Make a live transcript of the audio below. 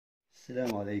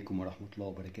السلام عليكم ورحمة الله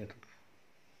وبركاته.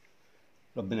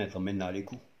 ربنا يطمنا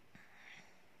عليكم.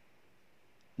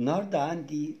 النهاردة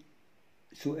عندي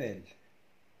سؤال،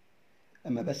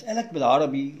 أما بسألك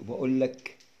بالعربي وبقول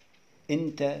لك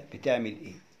أنت بتعمل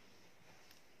إيه،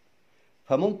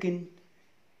 فممكن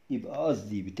يبقى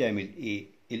قصدي بتعمل إيه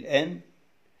الآن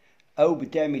أو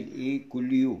بتعمل إيه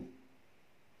كل يوم.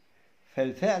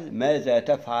 فالفعل ماذا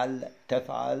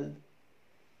تفعل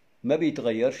ما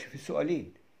بيتغيرش في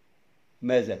السؤالين،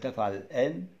 ماذا تفعل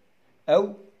الآن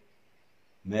أو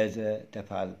ماذا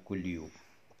تفعل كل يوم.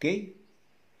 أوكي؟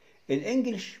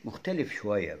 الإنجليش مختلف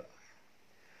شوية بقى.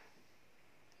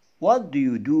 What do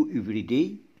you do every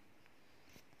day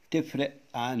تفرق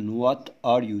عن what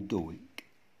are you doing.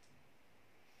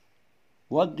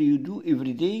 What do you do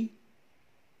every day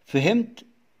فهمت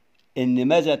إن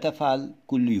ماذا تفعل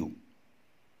كل يوم.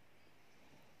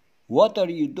 What are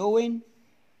you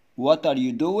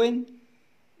doing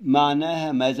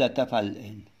معناها ماذا تفعل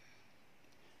الآن.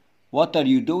 What are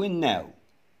you doing now.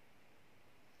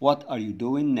 What are you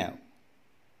doing now.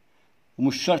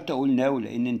 ومش شرط أقول now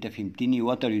لأن أنت فهمتني.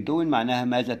 What are you doing معناها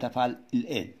ماذا تفعل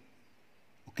الآن.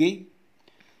 أوكي؟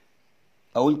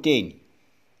 أقول تاني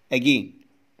again.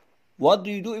 What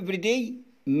do you do every day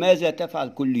ماذا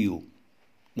تفعل كل يوم.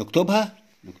 نكتبها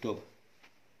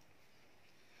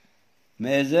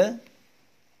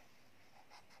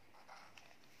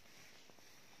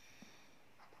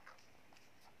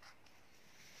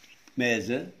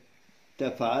ماذا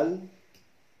تفعل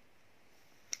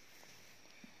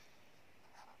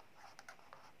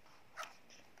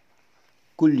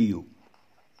كل يوم.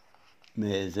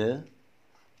 ماذا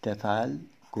تفعل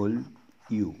كل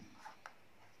يوم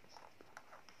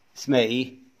اسمها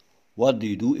ايه؟ What do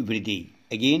you do every day.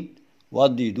 Again,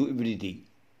 what do you do every day.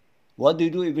 What do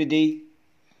you do every day.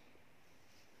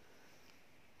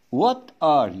 What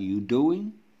are you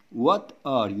doing. What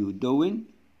are you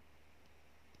doing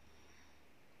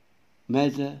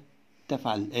ماذا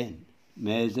تفعل الآن.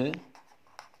 ماذا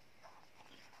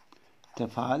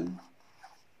تفعل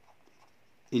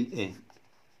الآن.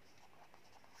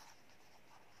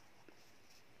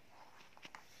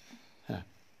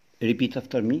 Repeat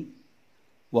after me.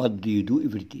 What do you do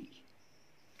every day.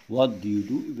 What do you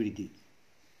do every day.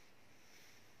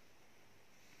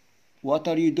 What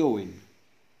are you doing.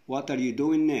 What are you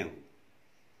doing now.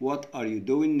 What are you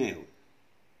doing now.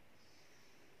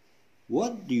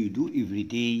 What do you do every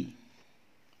day.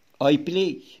 I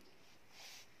play.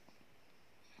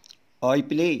 I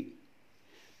play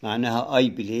معناها I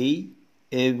play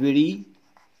every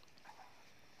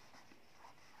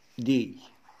day.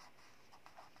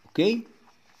 اوكي؟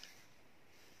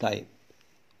 طيب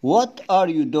what are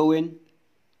you doing.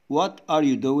 What are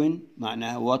you doing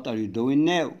معناها what are you doing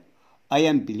now. I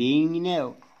am playing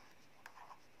now.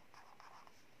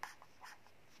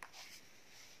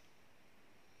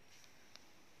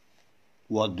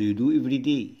 What do you do every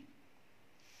day.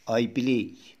 I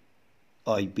play.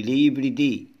 I play every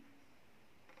day.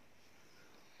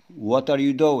 What are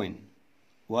you doing.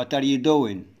 What are you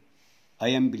doing. I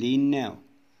am playing now.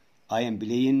 I am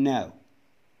playing now.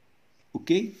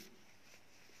 Okay?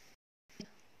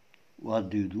 What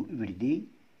do you do every day.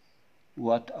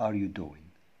 What are you doing.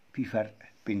 في فرق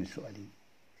بين السؤالين.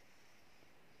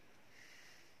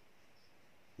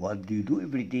 What do you do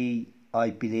every day.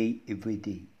 I play every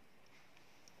day.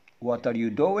 What are you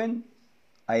doing.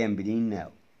 I am playing now.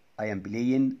 I am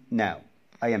playing now.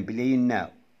 I am playing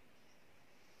now.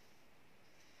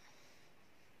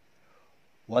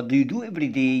 What do you do every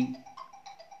day.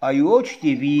 I watch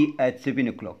TV at 7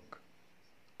 o'clock.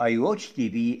 I watch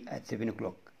TV at 7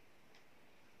 o'clock.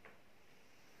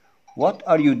 What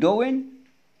are you doing.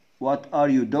 What are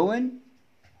you doing.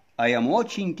 I am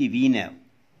watching TV now.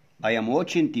 I am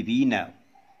watching TV now.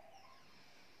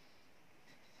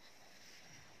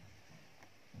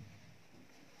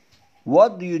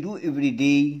 What do you do every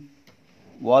day.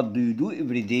 What do you do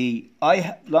every day. I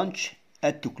have lunch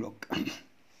at 2 o'clock.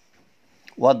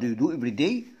 What do you do every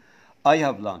day. I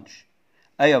have lunch.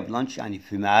 I have lunch يعني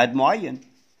في ميعاد معين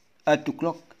at 2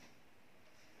 o'clock.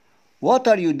 What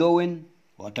are you doing.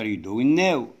 What are you doing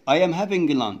now. I am having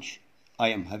lunch. I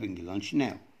am having lunch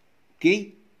now.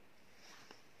 Okay?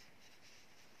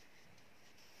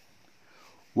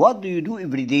 What do you do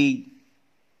every day.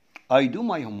 I do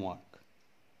my homework.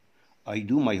 I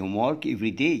do my homework every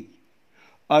day.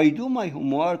 I do my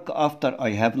homework after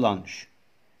I have lunch.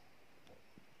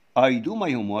 I do my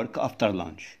homework after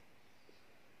lunch.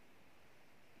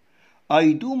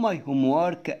 I do my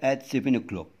homework at 7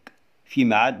 o'clock. في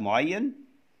ميعاد معين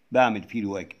بعمل فيه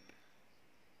الواجب.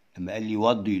 أما قال لي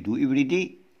what do you do every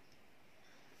day.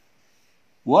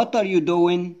 What are you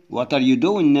doing? What are you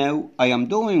doing now? I am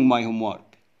doing my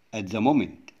homework at the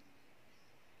moment.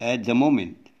 At the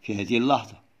moment. في هذه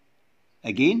اللحظة.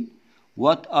 Again.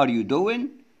 What are you doing?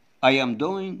 I am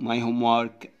doing my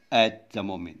homework at the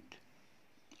moment.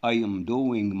 I am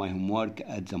doing my homework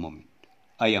at the moment.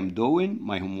 I am doing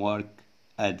my homework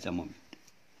at the moment.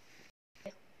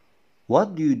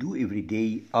 What do you do every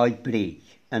day? I pray.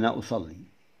 أنا أصلي.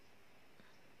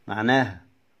 معناها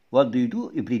What do you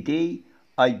do every day?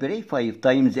 I pray 5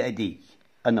 times a day.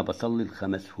 أنا بصلي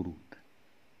 5 فروض.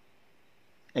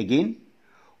 Again.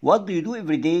 What do you do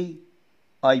every day?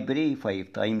 I pray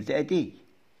 5 times a day.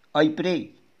 I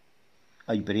pray.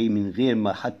 I pray من غير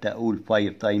ما حتى أقول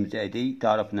 5 times a day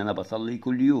تعرف إن أنا بصلي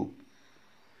كل يوم.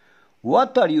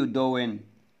 What are you doing?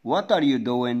 What are you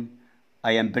doing?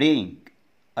 I am praying.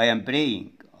 I am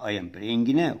praying. I am praying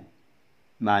now.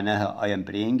 معناها I am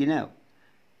praying now.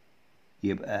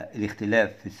 يبقى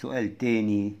الاختلاف في السؤال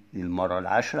التاني للمرة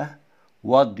 10.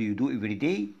 What do you do every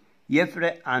day?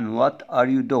 يفرق عن what are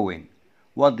you doing.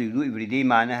 What do you do every day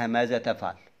معناها ماذا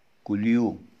تفعل كل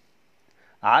يوم.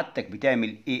 عادتك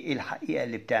بتعمل ايه الحقيقة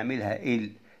اللي بتعملها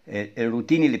ايه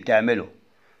الروتين اللي بتعمله.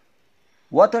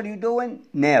 What are you doing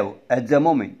now at the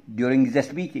moment during the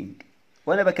speaking.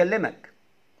 وانا بكلمك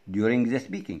during the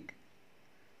speaking.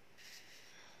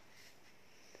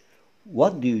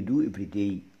 What do you do every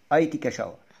day? I take a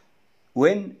shower.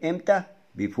 When امتى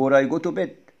before I go to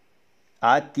bed.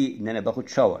 عادتي ان انا باخد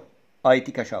shower. I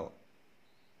take a shower.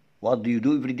 What do you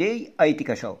do every day? I take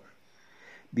a shower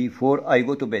before I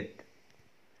go to bed.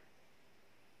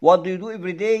 What do you do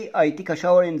every day? I take a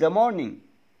shower in the morning.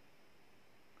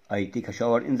 I take a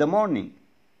shower in the morning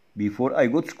before I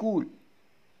go to school.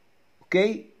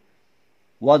 Okay?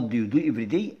 What do you do every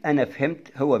day? أنا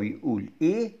فهمت هو بيقول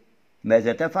إيه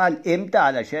ماذا تفعل إمتى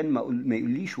علشان ما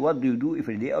يقوليش what do you do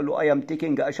every day أقول له I am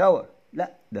taking a shower.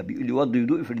 لا ده بيقول لي what do you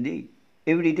do every day.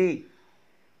 Every day.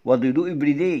 What do you do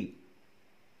every day?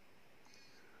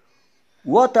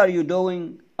 What are you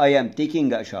doing? I am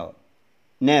taking a shower.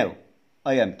 Now.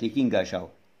 I am taking a shower.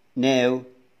 Now.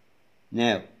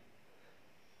 Now.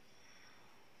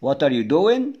 What are you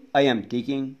doing? I am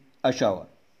taking a shower.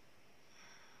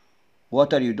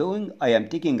 What are you doing? I am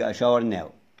taking a shower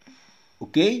now.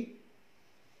 Okay?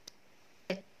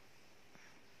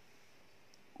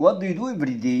 What do you do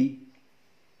every day?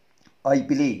 I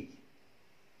play.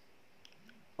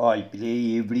 I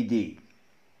play every day.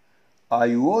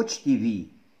 I watch TV.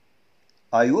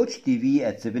 I watch TV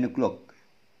at 7 o'clock.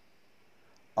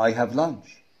 I have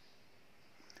lunch.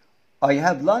 I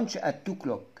have lunch at 2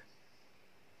 o'clock.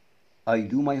 I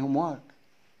do my homework.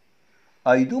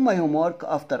 I do my homework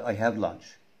after I have lunch.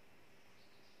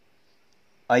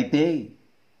 I pray.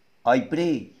 I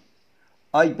pray.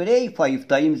 I pray 5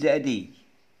 times a day.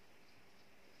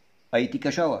 I take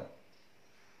a shower.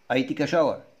 I take a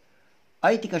shower.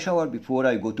 I take a shower before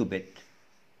I go to bed.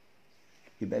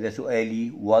 يبقى ده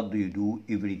سؤالي what do you do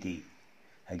every day.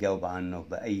 هجاوب عنه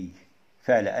بأي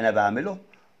فعل أنا بعمله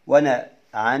وأنا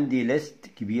عندي ليست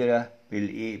كبيرة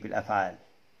بالأفعال.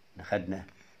 خدنا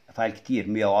أفعال كتير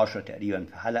 110 تقريبا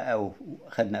في حلقة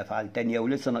وخدنا أفعال تانية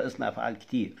ولسه ناقصنا أفعال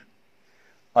كتير.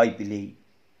 I play.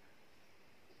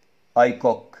 I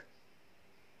cook.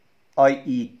 I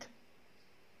eat.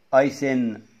 I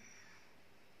sing.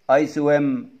 I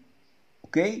swim.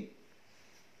 Okay?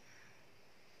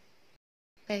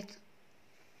 Right.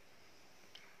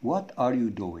 What are you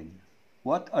doing?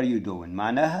 What are you doing?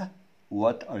 معناها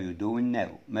What are you doing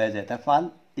now? ماذا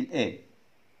تفعل الآن؟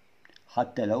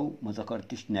 حتى لو ما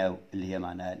ذكرتش now اللي هي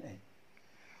معناها الآن.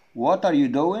 What are you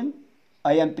doing?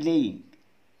 I am playing.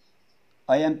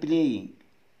 I am playing.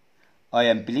 I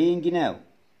am playing now.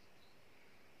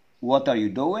 What are you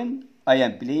doing? I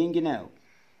am playing now.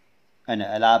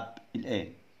 أنا ألعب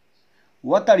الآن.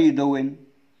 What are you doing?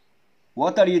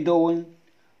 What are you doing?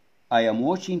 I am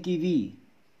watching TV.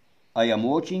 I am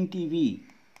watching TV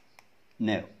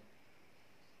now.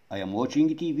 I am watching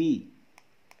TV.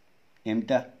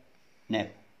 إمتى؟ now.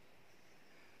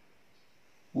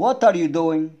 What are you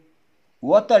doing?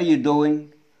 What are you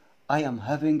doing? I am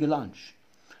having lunch.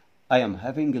 I am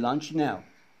having lunch now.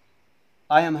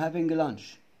 I am having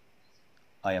lunch.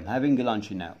 I am having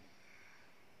lunch now.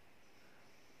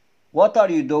 What are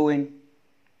you doing?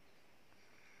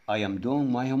 I am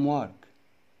doing my homework.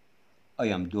 I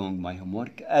am doing my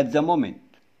homework at the moment.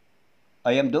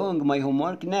 I am doing my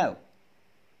homework now.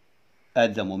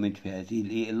 At the moment في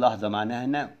هذه اللحظة معناها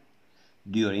now.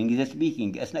 During the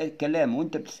speaking أثناء الكلام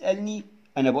وأنت بتسألني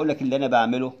أنا بقول لك اللي أنا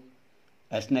بعمله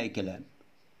أثناء الكلام.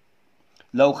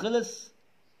 لو خلص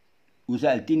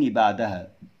وسألتني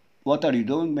بعدها what are you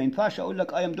doing ما ينفعش اقول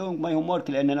لك I am doing my homework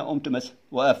لان انا قمت مثلا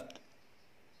وقفت.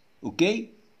 اوكي.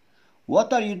 what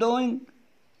are you doing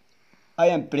I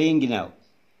am praying now.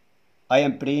 I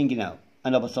am praying now.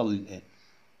 انا بصلي الان.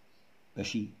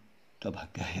 ماشي. طب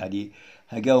يعني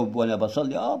هجاوب وانا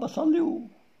بصلي بصلي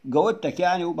وجاوبتك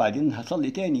يعني وبعدين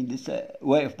هصلي تاني لسه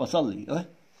واقف بصلي.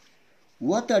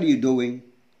 what are you doing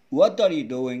what are you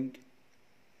doing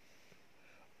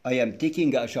I am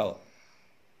taking a shower.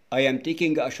 I am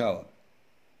taking a shower.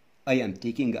 I am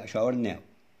taking a shower now.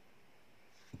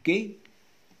 اوكي.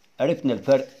 عرفنا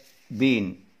الفرق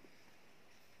بين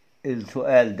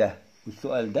السؤال ده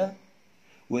والسؤال ده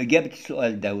وإجابة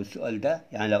السؤال ده والسؤال ده.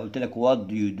 يعني لو قلت لك what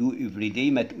do you do every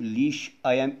day ما تقوليش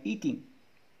I am eating.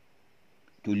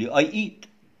 تقولي I eat.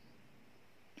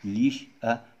 تقوليش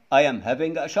I am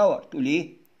having a shower.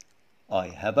 تقولي I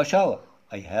have a shower.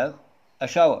 I have a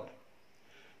shower.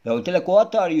 لو قلت لك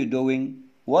what are you doing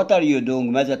what are you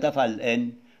doing ماذا تفعل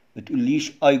الآن ما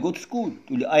تقوليش I go to school.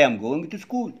 تقولي I am going to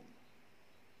school.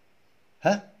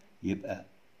 يبقى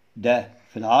ده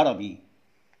في العربي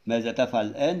ماذا تفعل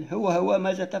الآن هو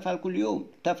ماذا تفعل كل يوم.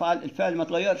 تفعل الفعل ما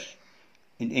تغيرش.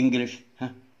 in English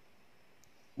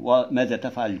ماذا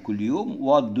تفعل كل يوم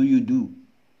what do you do.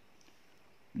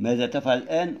 ماذا تفعل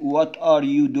الآن what are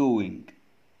you doing.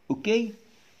 اوكي.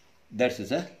 درس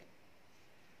سهل.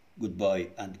 goodbye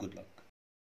and good luck.